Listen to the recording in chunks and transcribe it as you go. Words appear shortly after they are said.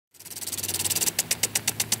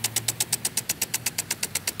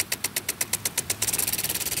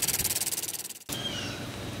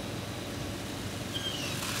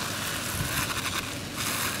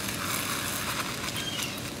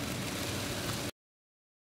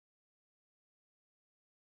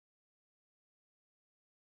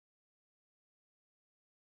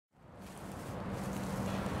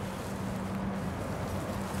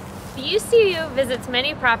UCU visits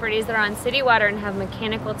many properties that are on city water and have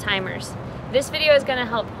mechanical timers. This video is going to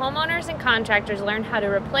help homeowners and contractors learn how to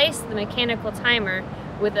replace the mechanical timer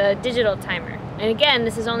with a digital timer. And again,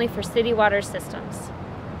 this is only for city water systems.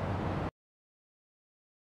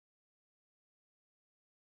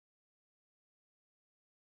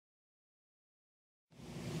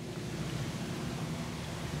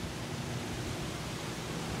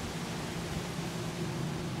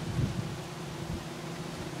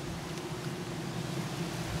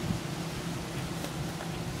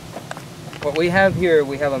 What we have here,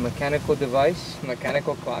 we have a mechanical device,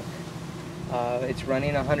 mechanical clock. It's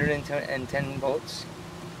running 110 volts.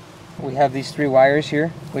 We have these three wires here,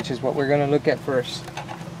 which is what we're going to look at first.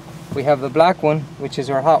 We have the black one, which is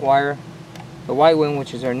our hot wire, the white one,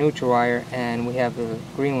 which is our neutral wire, and we have the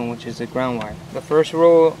green one, which is the ground wire. The first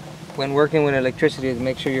rule when working with electricity is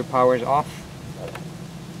make sure your power is off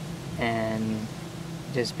and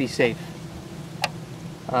just be safe.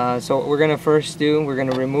 So what we're going to first do, we're going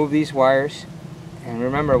to remove these wires, and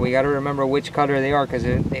remember, we got to remember which color they are, because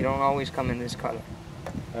they don't always come in this color.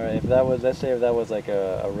 Alright, if that was, let's say if that was like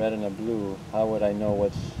a red and a blue, how would I know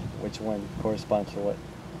which one corresponds to what?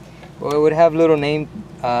 Well, it would have little name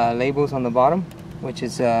labels on the bottom, which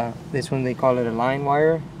is this one they call it a line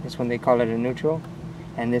wire, this one they call it a neutral,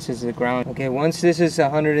 and this is the ground. Okay, once this is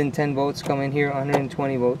 110 volts coming here,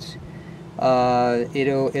 120 volts,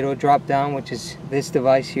 it'll drop down, which is this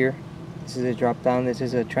device here. This is a drop down, this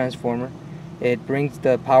is a transformer. It brings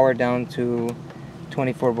the power down to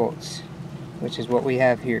 24 volts, which is what we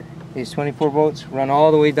have here. These 24 volts run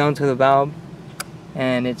all the way down to the valve,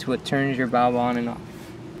 and it's what turns your valve on and off.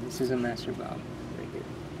 This is a master valve right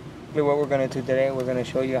here. What we're going to do today, we're going to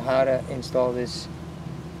show you how to install this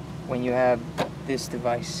when you have this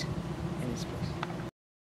device in this place.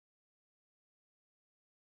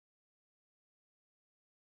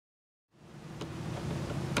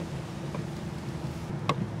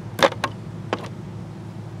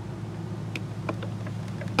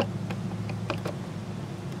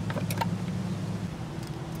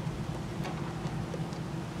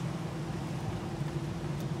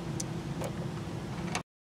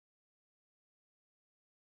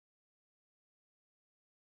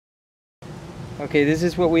 Okay, this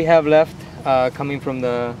is what we have left coming from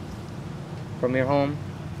your home.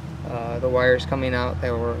 The wires coming out,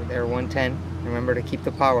 they're 110. Remember to keep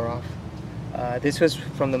the power off. This was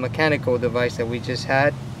from the mechanical device that we just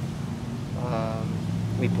had.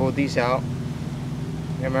 We pulled these out.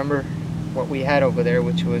 Remember what we had over there,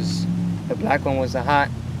 which was the black one was the hot,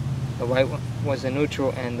 the white one was the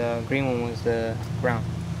neutral, and the green one was the ground.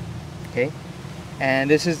 Okay, and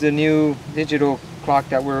this is the new digital clock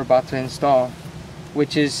that we're about to install,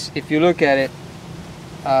 which is, if you look at it,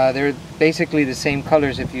 they're basically the same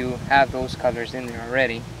colors if you have those colors in there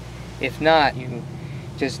already. If not, you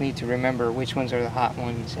just need to remember which ones are the hot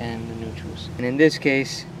ones and the neutrals. And in this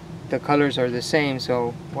case, the colors are the same,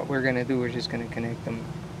 so what we're going to do, we're just going to connect them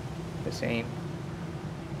the same,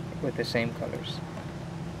 with the same colors.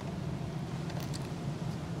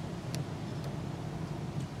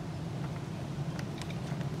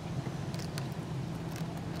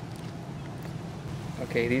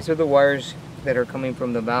 Okay, these are the wires that are coming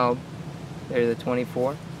from the valve. They're the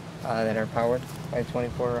 24 that are powered by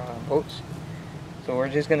 24 volts. So we're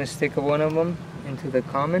just going to stick one of them into the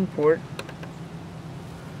common port.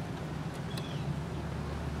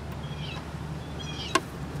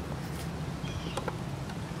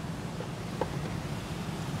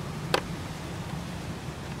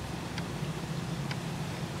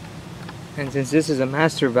 And since this is a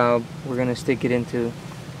master valve, we're going to stick it into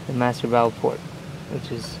the master valve port,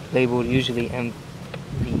 which is labeled usually MV.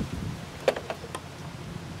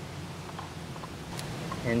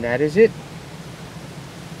 And that is it.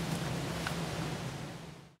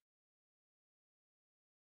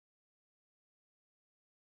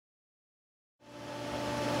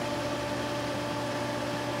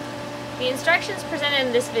 The instructions presented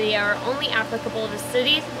in this video are only applicable to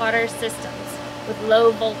city water systems with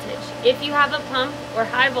low voltage. If you have a pump or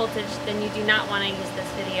high voltage, then you do not want to use this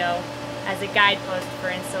video as a guidepost for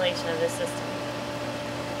installation of this system.